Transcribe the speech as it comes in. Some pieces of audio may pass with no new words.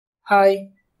Hi,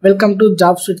 welcome to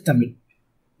jobsfittamil.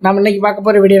 நாம் இன்னைக்கு பார்க்க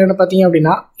போற வீடியோ என்ன பாத்தீங்க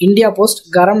அப்படினா India post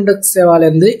Gramin Dak Sevaks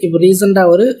இருந்து இப்போ ரீசன்ட்டா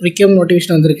ஒரு recruitment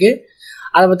நோட்டிஃபிகேஷன் வந்திருக்கு.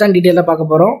 அத பத்தி தான் டீடைலா பார்க்க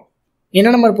போறோம்.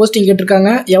 என்ன நம்பர் போஸ்டிங் கேட்டிருக்காங்க,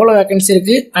 எவ்வளவு வேகன்சி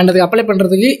இருக்கு and அதுக்கு அப்ளை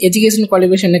பண்றதுக்கு எஜுகேஷன்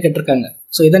குவாலிஃபிகேஷன் என்ன கேட்டிருக்காங்க.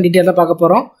 சோ இதான் டீடைலா பார்க்க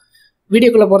போறோம்.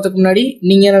 வீடியோக்குள்ள போறதுக்கு முன்னாடி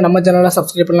நீங்க நம்ம சேனலை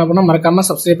சப்ஸ்கிரைப் பண்ணலாம் மறக்காம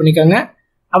சப்ஸ்கிரைப் பண்ணிக்கோங்க.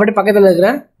 அப்படியே பக்கத்துல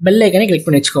இருக்கிற பெல் ஐகானை கிளிக்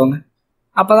பண்ணி வெச்சுக்கோங்க.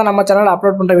 அப்பதான் நம்ம சேனல்ல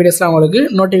அப்லோட் பண்ற வீடியோஸ்லாம் உங்களுக்கு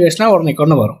நோட்டிஃபிகேஷனா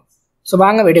உடனே வரும். சோ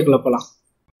வாங்க வீடியோக்குள்ள போலாம்.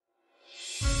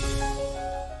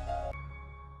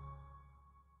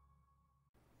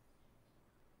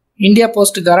 India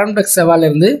post Gramin Dak Sevaks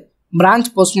இருந்து branch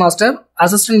post master,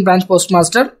 assistant branch post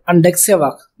master and tech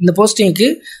Sehwag இந்த போஸ்டிங்க்கு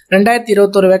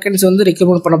 2021 வேகன்சி வந்து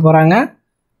ரெக்ரூட்மெண்ட் பண்ண போறாங்க.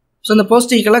 ஸோ இந்த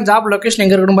போஸ்டிங்கெல்லாம் ஜாப் லொகேஷன்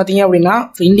எங்க இருக்குன்னு பாத்தீங்க அப்படின்னா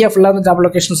இந்தியா ஃபுல்லா வந்து ஜாப்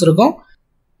லொகேஷன்ஸ் இருக்கும்.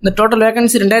 இந்த டோட்டல்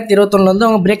வேகன்சி 2021 வந்து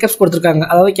அவங்க பிரேக்கப்ஸ் கொடுத்துருக்காங்க,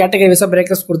 அதாவது கேட்டகரி வைஸா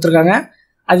பிரேக்கப்ஸ் கொடுத்துருக்காங்க.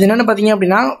 அது என்னன்னு பாத்தீங்க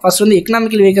அப்படின்னா ஃபர்ஸ்ட் வந்து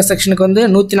எக்கனாமிக்கல் வீக்கர் செக்ஷனுக்கு வந்து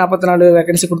 144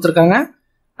 வேகன்சி கொடுத்துருக்காங்க.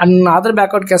 அண்ட் அதர்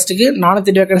பேக்வர்ட் காஸ்ட்டுக்கு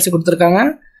 408 வேகன்சி கொடுத்துருக்காங்க.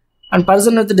 அண்ட்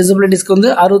பர்சன் வித் டிசபிலிட்டிஸ்க்கு வந்து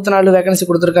 64 வேகன்சி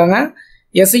கொடுத்துருக்காங்க.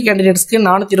 எஸ்சி கேண்டிடேட்ஸ்க்கு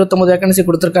 429 வேகன்சி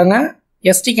கொடுத்துருக்காங்க.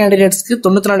 எஸ்டி கேண்டிடேட்ஸ்க்கு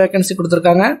 94 வேகன்சி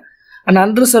கொடுத்துருக்காங்க. அண்ட்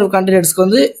அன்ரிசர்வ் கேண்டிடேட்ஸ்க்கு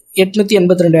வந்து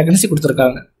 882 வேகன்சி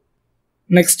கொடுத்துருக்காங்க.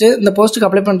 நெக்ஸ்ட் இந்த போஸ்ட்டுக்கு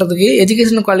அப்ளை பண்ணுறதுக்கு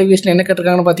எஜுகேஷன் குவாலிஃபிகேஷன் என்ன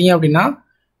கேட்டிருக்காங்கன்னு பார்த்தீங்க அப்படின்னா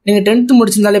நீங்கள் 10th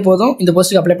முடிச்சிருந்தாலே போதும் இந்த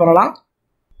போஸ்ட்டுக்கு அப்ளை பண்ணலாம்.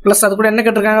 ப்ளஸ் அது கூட என்ன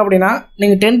கேட்டிருக்காங்க அப்படின்னா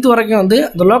நீங்கள் 10th வரைக்கும் வந்து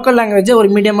இந்த லோக்கல் லாங்குவேஜை ஒரு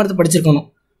மீடியம் எடுத்து படிச்சிருக்கணும்.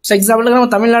 ஸோ எக்ஸாம்பிளுக்கு நம்ம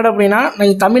தமிழ்நாடு அப்படின்னா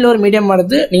நீங்கள் தமிழ் ஒரு மீடியம்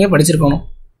எடுத்து நீங்கள் படிச்சிருக்கணும்.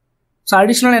 ஸோ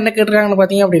அடிஷனல் என்ன கேட்டிருக்காங்கன்னு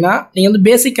பார்த்தீங்க அப்படின்னா நீங்கள் வந்து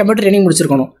பேசிக் கம்ப்யூட்டர் ட்ரைனிங்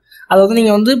முடிச்சிருக்கணும். அதாவது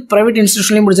நீங்கள் வந்து ப்ரைவேட்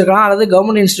இன்ஸ்டியூஷன்லையும் முடிச்சிருக்கலாம் அல்லது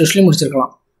கவர்மெண்ட் இன்ஸ்டியூஷன்லையும்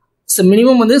முடிச்சிருக்கலாம். ஸோ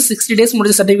மினிமம் வந்து 60 days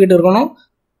முடிச்ச சர்டிஃபிகேட் இருக்கணும்.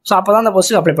 ஸோ அப்போ தான் அந்த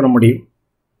போஸ்ட்டுக்கு அப்ளை பண்ண முடியும்.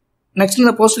 நெக்ஸ்ட்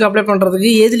இந்த போஸ்ட்டுக்கு அப்ளை பண்ணுறதுக்கு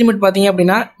ஏஜ் லிமிட் பார்த்தீங்க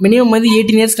அப்படின்னா மினிமம் வந்து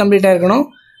 18 years கம்ப்ளீட் ஆகிருக்கணும்.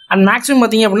 அண்ட் மேக்ஸிமம்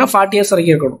பார்த்தீங்க அப்படின்னா 40 years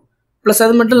வரைக்கும் இருக்கணும். ப்ளஸ்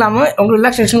அது மட்டும் இல்லாமல் உங்களுக்கு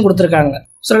ரிலாக்ஸேஷன் கொடுத்துருக்காங்க.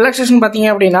 ஸோ ரிலாக்ஸேஷன் பார்த்தீங்க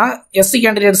அப்படின்னா எஸ்சி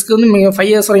கேண்டிடேட்ஸ்க்கு வந்து 5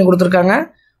 years வரைக்கும் கொடுத்துருக்காங்க.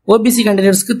 ஓபிசி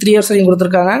கேண்டிடேட்ஸ்க்கு 3 years வரைக்கும்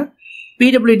கொடுத்துருக்காங்க.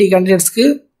 பிடபிள்யூடி கேண்டிடேட்ஸ்க்கு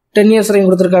 10 years வரைக்கும்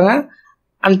கொடுத்துருக்காங்க.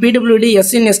 And PWD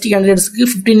SC and ST கேண்டிடேட்ஸ்க்கு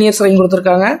 15 years வரைக்கும்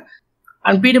கொடுத்துருக்காங்க.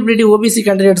 அண்ட் பிடபிள்யூடி ஓபிசி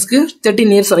கேண்டிடேட்ஸ்க்கு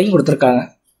 13 years வரைக்கும் கொடுத்துருக்காங்க.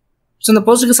 ஸோ இந்த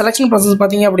போஸ்ட்டுக்கு செலக்ஷன் ப்ராசஸ்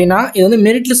பார்த்தீங்க அப்படின்னா இது வந்து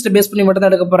மெரிட் லிஸ்ட் பேஸ் பண்ணி மட்டும்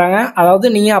தான் எடுக்க போகிறாங்க. அதாவது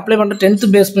நீங்கள் அப்ளை பண்ணுற 10th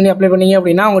பேஸ் பண்ணி அப்ளை பண்ணீங்க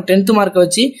அப்படின்னா அவங்க 10th மார்க்கை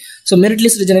வச்சு ஸோ மெரிட்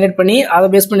லிஸ்ட் ஜெனரேட் பண்ணி அதை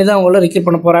பேஸ் பண்ணி தான் அவங்கள ரெக்ரூட்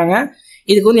பண்ண போகிறாங்க.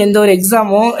 இதுக்கு வந்து எந்த ஒரு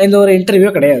எக்ஸாமோ எந்த ஒரு இன்டர்வியூ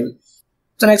கிடையாது.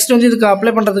 ஸோ நெக்ஸ்ட் வந்து இதுக்கு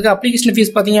அப்ளை பண்ணுறதுக்கு அப்ளிகேஷன்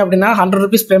ஃபீஸ் பார்த்தீங்க அப்படின்னா 100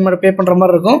 rupees பே பண்ணுற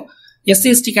மாதிரி இருக்கும். எஸ்சி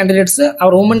எஸ்டி கேண்டிடேட்ஸ்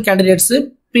அவர் உமன் கேண்டிடேட்ஸ்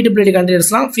பிடபிள்யூடி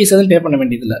கேண்டிடேட்ஸ்லாம் ஃபீஸ் எதுவும் பே பண்ண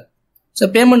வேண்டியதில்லை. ஸோ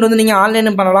பேமெண்ட் வந்து நீங்கள்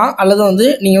ஆன்லைனும் பண்ணலாம் அல்லது வந்து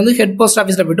நீங்கள் வந்து ஹெட் போஸ்ட்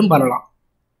ஆஃபீஸில் போய்ட்டும் பண்ணலாம்.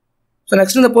 ஸோ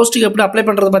நெக்ஸ்ட் இந்த போஸ்ட்டுக்கு எப்படி அப்ளை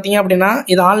பண்ணுறது பார்த்தீங்க அப்படின்னா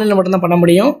இது ஆன்லைனில் மட்டும்தான் பண்ண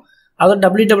முடியும். அதாவது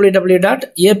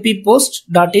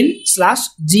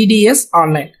www.apppost.in/GDS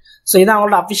online. ஸோ இதான்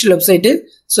அவங்களோட அஃபிஷியல் வெப்சைட்டு.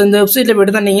 ஸோ இந்த வெப்சைட்டில்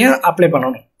போய்ட்டு தான் நீங்கள் அப்ளை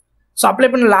பண்ணணும். ஸோ அப்ளை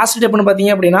பண்ண லாஸ்ட் டேட் எப்படின்னு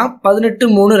பார்த்தீங்க அப்படின்னா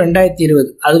 18/3/2020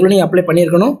 அதுக்குள்ளே நீங்கள் அப்ளை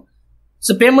பண்ணியிருக்கணும்.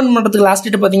 ஸோ பேமெண்ட் பண்ணுறதுக்கு லாஸ்ட்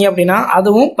டேட் பார்த்தீங்க அப்படின்னா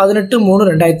அதுவும்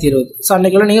 18/3/2020 ஸோ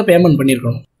அன்றைக்குள்ள நீங்கள் பேமெண்ட்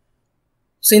பண்ணியிருக்கணும்.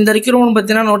 ஸோ இந்த ரெக்ரூட்மெண்ட்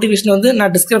பார்த்தீங்கன்னா நோட்டிஃபிகேஷன் வந்து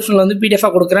நான் டிஸ்கிரிப்ஷனில் வந்து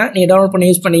PDF-ஆக கொடுக்குறேன், நீங்கள் டவுன்லோட் பண்ணி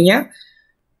யூஸ் பண்ணிங்க.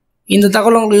 இந்த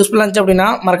தகவல் உங்களுக்கு யூஸ்ஃபுல்லாக இருந்துச்சு அப்படின்னா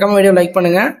மறக்காம வீடியோ லைக்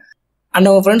பண்ணுங்கள். அண்ட்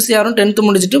உங்கள் ஃப்ரெண்ட்ஸ் யாரும் 10th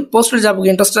முடிச்சுட்டு போஸ்டல்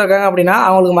ஜாப்புக்கு இன்ட்ரெஸ்ட்டாக இருக்காங்க அப்படின்னா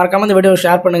அவங்களுக்கு மறக்காம இந்த வீடியோ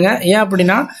ஷேர் பண்ணுங்கள். ஏன்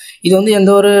அப்படின்னா இது வந்து எந்த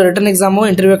ஒரு ரிட்டன் எக்ஸாமோ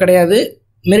இன்டர்வியூ கிடையாது,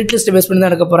 மெரிட் லிஸ்ட் பேஸ் பண்ணி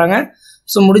தான் எடுக்க போகிறாங்க.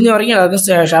 ஸோ முடிஞ்ச வரைக்கும் எல்லாருக்கும்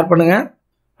ஷேர் பண்ணுங்கள்.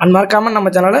 அண்ட் மறக்காமல்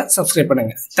நம்ம சேனலை சப்ஸ்கிரைப்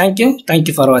பண்ணுங்கள்.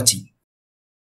 தேங்க்யூ ஃபார் வாட்சிங்.